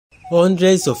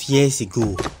Hundreds of years ago,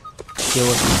 there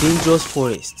was a dangerous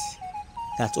forest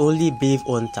that only brave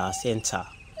hunters enter.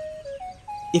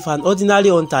 If an ordinary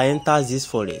hunter enters this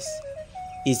forest,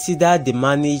 it's either they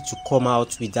manage to come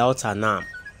out without an arm,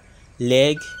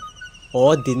 leg,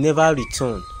 or they never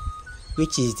return,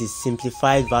 which is the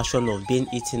simplified version of being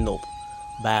eaten up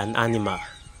by an animal.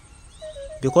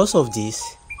 Because of this,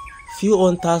 few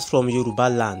hunters from Yoruba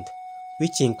land,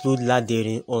 which include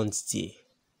Ilorin, hunt there.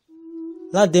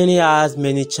 Ilorin has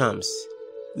many charms,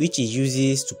 which he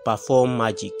uses to perform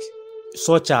magic,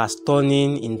 such as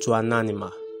turning into an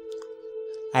animal.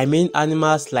 I mean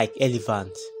animals like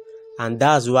elephants, and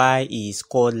that's why he is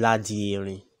called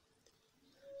Ilorin.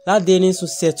 Ilorin soon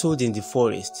settled in the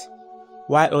forest,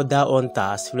 while other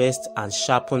hunters rest and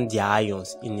sharpen their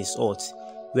irons in his hut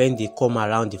when they come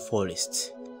around the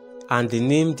forest, and they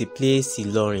named the place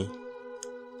Ilorin.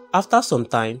 After some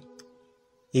time,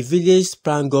 a village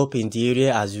sprang up in the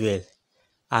area as well,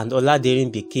 and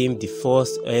Ilorin became the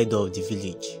first head of the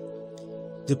village.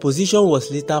 The position was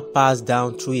later passed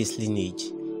down through his lineage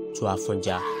to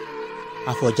Afonja.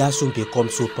 Afonja soon became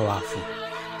so powerful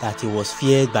that he was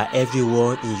feared by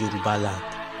everyone in Yoruba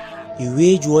land. He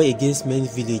waged war against many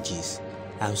villages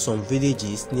and some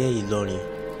villages near Ilorin.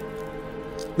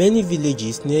 Many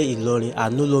villages near Ilorin are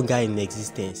no longer in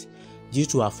existence due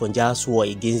to Afonja's war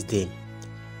against them.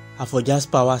 Afonja's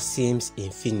power seems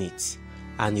infinite,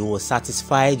 and he was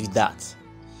satisfied with that.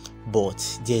 But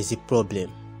there is a problem,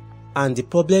 and the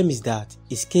problem is that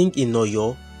his king in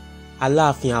Oyo,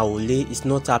 Afonja Ilorin, is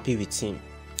not happy with him.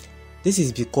 This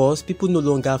is because people no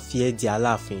longer fear the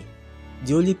Afonja.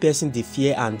 The only person they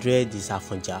fear and dread is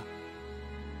Afonja.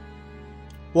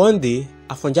 One day,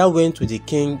 Afonja went to the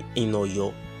king in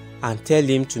Oyo and tell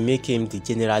him to make him the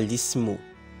generalissimo.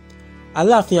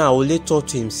 Afonja Ilorin thought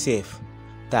to himself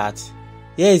that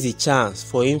here is a chance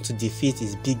for him to defeat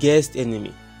his biggest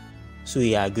enemy, so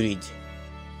he agreed.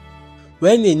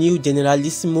 When a new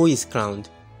generalissimo is crowned,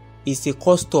 it's a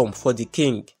custom for the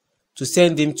king to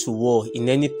send him to war in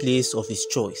any place of his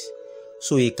choice,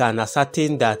 so he can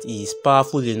ascertain that he is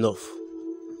powerful enough.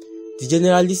 The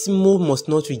generalissimo must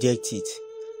not reject it,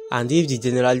 and if the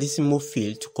generalissimo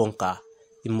fails to conquer,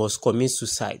 he must commit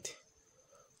suicide.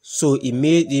 So he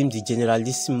made him the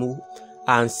generalissimo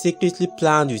and secretly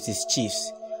planned with his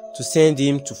chiefs to send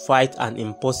him to fight an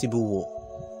impossible war.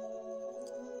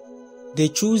 They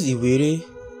chose Iwere.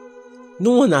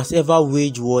 No one has ever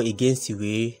waged war against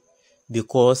Iwere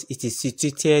because it is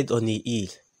situated on a hill,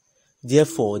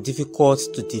 therefore difficult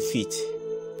to defeat.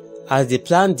 As they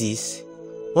planned this,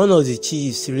 one of the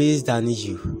chiefs raised an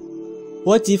issue.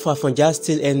 What if Afonja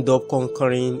still end up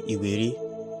conquering Iwere?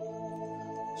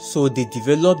 So they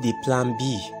developed a plan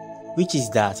B, which is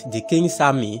that the king's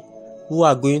army who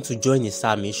are going to join his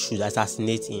army should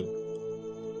assassinate him.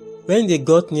 When they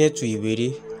got near to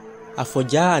Iwere,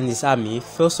 Afonja and his army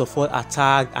first of all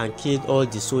attacked and killed all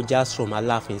the soldiers from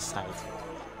Alafin's side.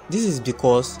 This is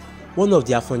because one of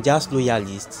the Afonja's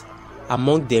loyalists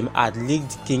among them had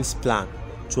leaked the king's plan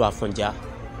to Afonja.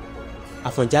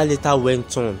 Afonja later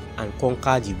went on and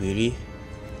conquered Iwere.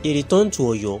 He returned to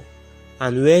Oyo,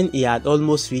 and when he had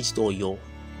almost reached Oyo,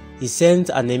 he sent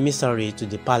an emissary to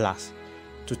the palace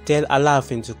to tell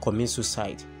Alafin to commit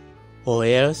suicide, or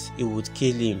else he would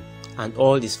kill him and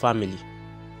all his family.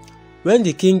 When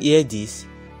the king heard this,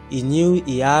 he knew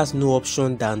he has no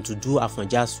option than to do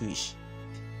Afonja's wish.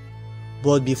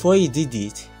 But before he did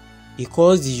it, he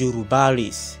caused the Yoruba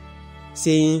race,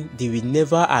 saying they will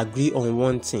never agree on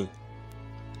one thing,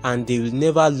 and they will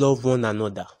never love one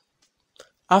another.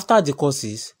 After the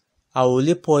curses,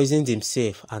 Ilorin poisoned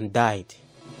himself and died.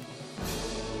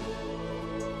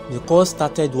 The cause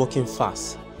started working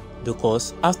fast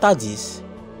because after this,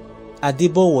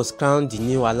 Adebo was crowned the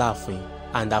new Alafin,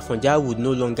 and Afonja would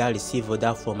no longer receive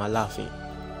order from Alafin.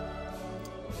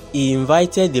 He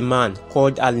invited a man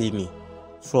called Alimi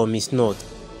from his north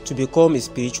to become his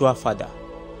spiritual father.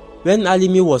 When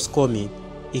Alimi was coming,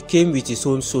 he came with his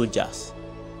own soldiers,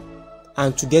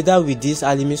 and together with these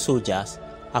Alimi soldiers,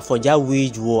 Afonja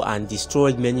waged war and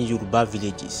destroyed many Yoruba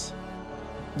villages.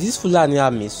 These Fulani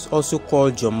armies, also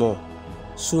called Jomo,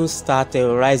 soon started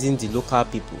terrorizing the local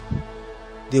people.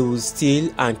 They would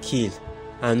steal and kill,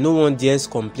 and no one dares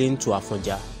complain to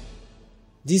Afonja.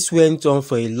 This went on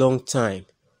for a long time,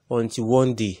 until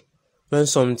one day, when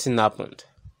something happened.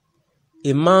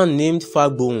 A man named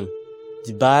Fagbohun,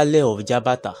 the Baale of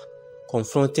Jabata,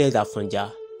 confronted Afonja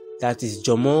that his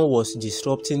Jomo was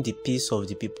disrupting the peace of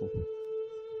the people.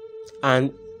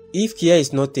 And if care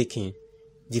is not taken,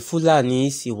 the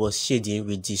Fulanis he was shading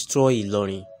will destroy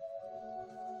Ilorin.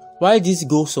 While this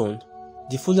goes on,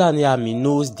 The Fulani army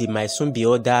knows they might soon be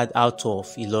ordered out of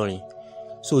Ilorin,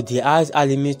 so they asked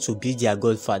Alimi to be their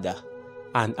godfather,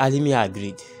 and Alimi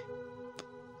agreed.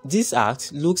 This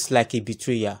act looks like a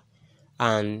betrayal,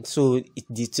 and so it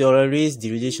deteriorates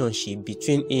the relationship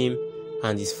between him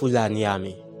and his Fulani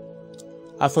army.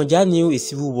 Afonja knew a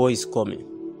civil war is coming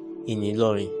in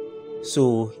Ilorin,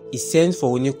 so he sent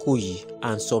for Onikoyi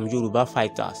and some Yoruba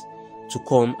fighters to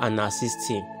come and assist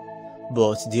him,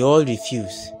 but they all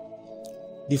refused.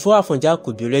 Before Afonja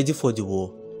could be ready for the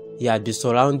war, he had been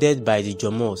surrounded by the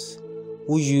Jomos,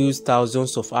 who used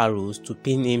thousands of arrows to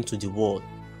pin him to the wall.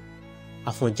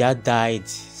 Afonja died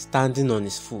standing on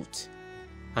his foot,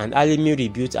 and Alimi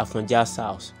rebuilt Afonja's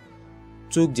house,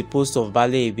 took the post of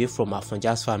Baale away from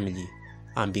Afonja's family,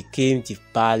 and became the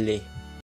Baale